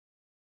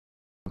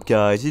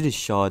Guys, it is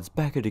Shods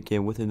back at it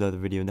again with another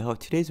video. Now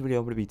today's video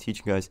I'm going to be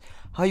teaching you guys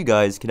how you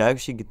guys can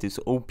actually get this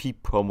OP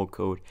promo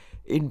code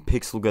in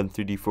Pixel Gun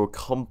 3D for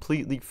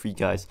completely free,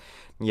 guys.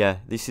 Yeah,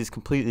 this is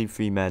completely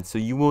free, man, so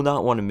you will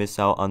not want to miss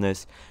out on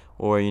this.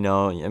 Or,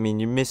 I mean,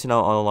 you're missing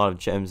out on a lot of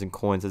gems and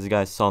coins, as you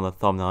guys saw in the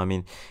thumbnail. I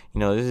mean,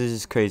 this is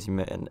just crazy,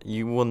 man.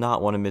 You will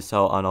not want to miss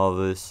out on all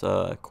this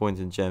coins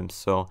and gems.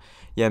 So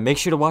yeah, make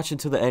sure to watch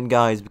until the end,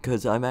 guys,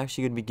 because I'm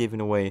actually going to be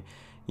giving away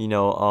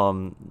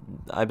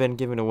I've been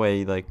giving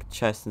away like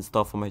chests and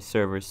stuff on my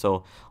server,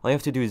 so all you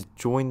have to do is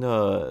join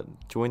the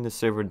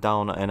server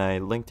down, and I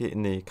linked it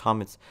in the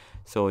comments.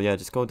 So yeah,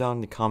 just go down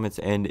in the comments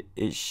and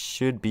it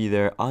should be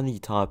there on the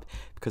top,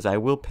 because I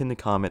will pin the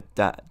comment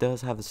that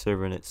does have the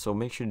server in it, so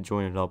make sure to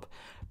join it up.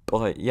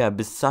 But yeah,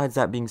 besides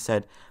that being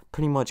said,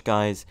 pretty much,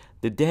 guys,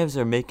 the devs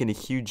are making a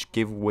huge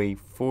giveaway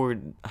for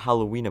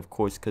Halloween, of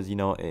course, because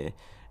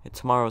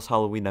tomorrow's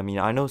Halloween. I mean,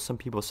 I know some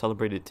people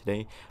celebrate it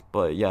today,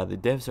 but yeah, the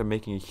devs are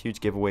making a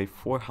huge giveaway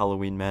for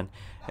Halloween, man.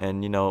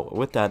 And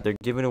with that, they're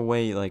giving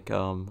away like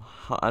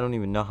I don't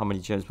even know how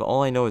many gems, but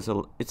all I know is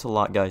it's a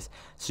lot, guys.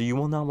 So you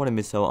will not want to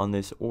miss out on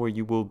this, or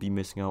you will be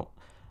missing out,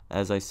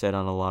 as I said,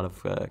 on a lot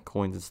of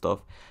coins and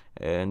stuff.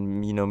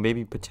 And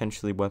maybe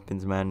potentially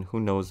weapons, man. Who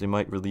knows? They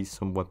might release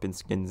some weapon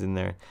skins in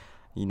there.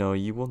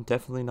 You will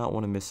definitely not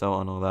want to miss out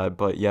on all that.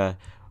 But yeah,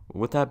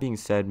 with that being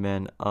said,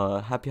 man,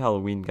 happy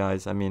Halloween,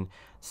 guys. I mean,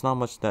 it's not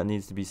much that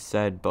needs to be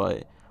said,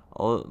 but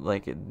all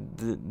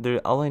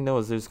I know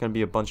is there's gonna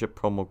be a bunch of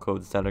promo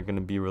codes that are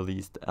gonna be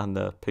released on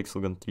the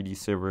Pixel Gun 3D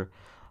server,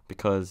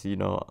 because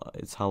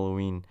it's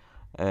Halloween.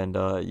 And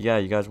yeah,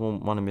 you guys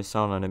won't want to miss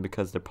out on it,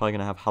 because they're probably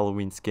gonna have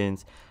Halloween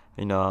skins,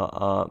 a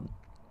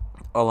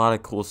lot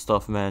of cool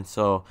stuff, man.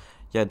 So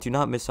yeah, do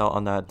not miss out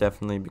on that,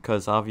 definitely,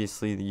 because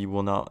obviously you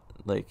will not,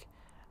 like,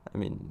 I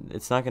mean,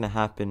 it's not gonna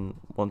happen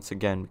once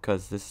again,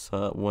 because this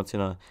is once in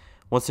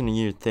a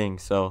year thing.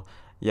 So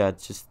yeah,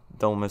 just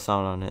don't miss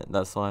out on it.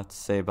 That's all I have to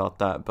say about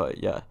that.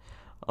 But yeah,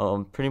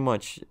 pretty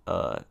much,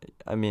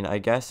 I mean, I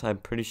guess I'm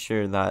pretty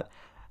sure that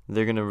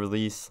they're gonna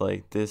release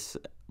like this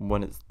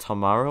when it's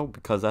tomorrow,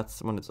 because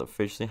that's when it's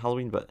officially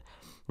Halloween. But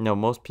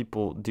most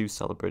people do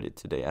celebrate it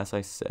today, as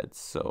I said.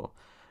 So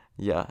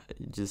yeah,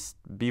 just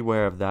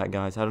beware of that,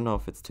 guys. I don't know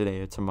if it's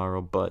today or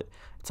tomorrow, but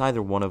it's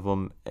either one of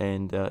them.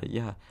 And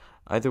yeah,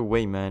 either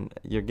way, man,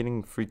 you're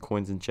getting free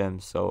coins and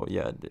gems. So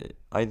yeah,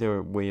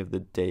 either way of the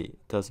day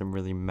doesn't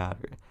really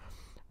matter.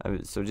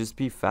 So just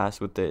be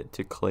fast with it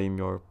to claim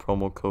your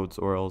promo codes,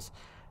 or else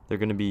they're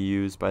going to be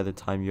used by the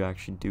time you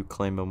actually do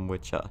claim them,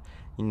 which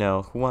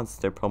who wants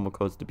their promo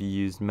codes to be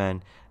used,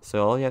 man?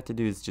 So all you have to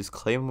do is just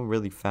claim them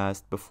really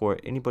fast before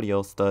anybody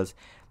else does.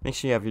 Make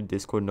sure you have your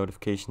Discord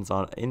notifications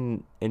on,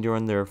 and you're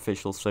on their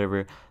official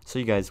server, so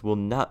you guys will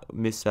not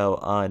miss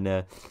out on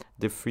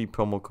the free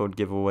promo code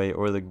giveaway,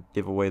 or the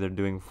giveaway they're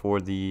doing for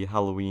the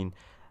Halloween,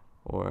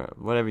 or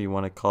whatever you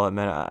want to call it,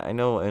 man. I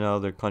know in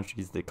other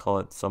countries they call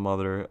it some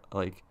other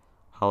like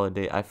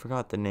holiday. I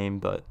forgot the name,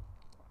 but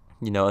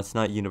it's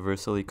not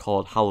universally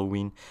called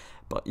Halloween.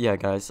 But yeah,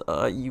 guys,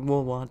 you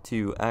will want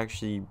to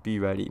actually be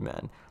ready,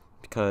 man,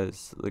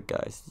 because look,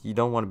 guys, you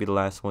don't want to be the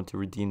last one to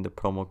redeem the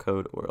promo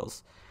code, or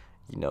else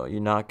you're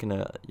not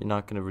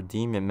gonna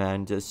redeem it,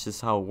 man. That's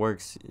just how it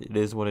works. It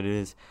is what it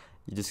is.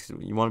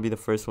 You want to be the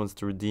first ones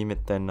to redeem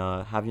it, then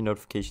have your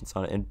notifications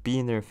on it and be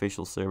in their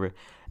official server.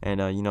 And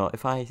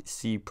if I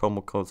see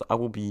promo codes, I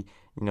will be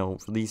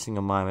releasing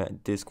on my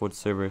Discord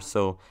server.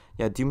 So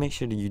yeah, do make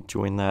sure that you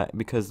join that,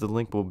 because the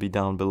link will be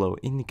down below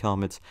in the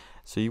comments.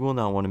 So you will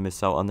not want to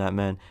miss out on that,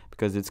 man,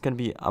 because I'm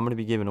gonna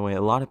be giving away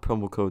a lot of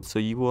promo codes, so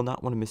you will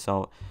not want to miss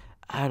out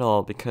at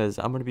all, because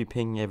I'm gonna be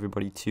paying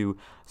everybody too.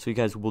 So you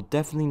guys will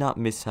definitely not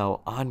miss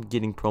out on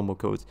getting promo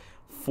codes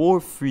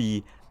for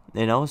free.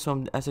 And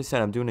also, as I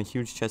said, I'm doing a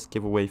huge chest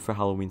giveaway for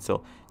Halloween.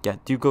 So yeah,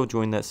 do go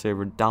join that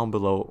server down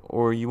below,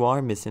 or you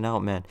are missing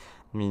out, man.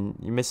 I mean,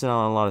 you're missing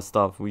out on a lot of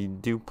stuff. We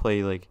do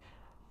play like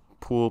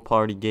pool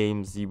party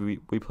games. We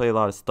play a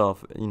lot of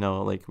stuff.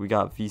 Like we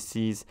got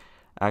VCs,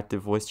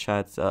 active voice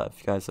chats.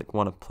 If you guys like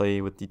want to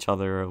play with each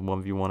other, or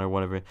 1v1 or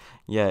whatever,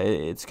 yeah,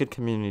 it's a good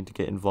community to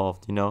get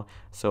involved.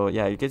 So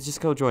yeah, you guys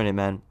just go join it,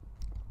 man,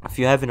 if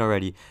you haven't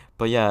already.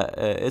 But yeah,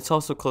 it's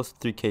also close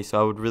to 3K,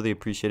 so I would really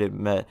appreciate it,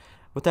 Matt.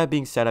 With that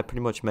being said, I pretty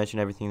much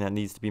mentioned everything that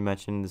needs to be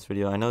mentioned in this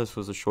video. I know this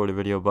was a shorter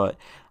video, but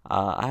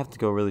I have to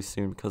go really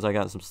soon because I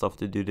got some stuff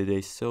to do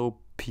today. So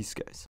peace, guys.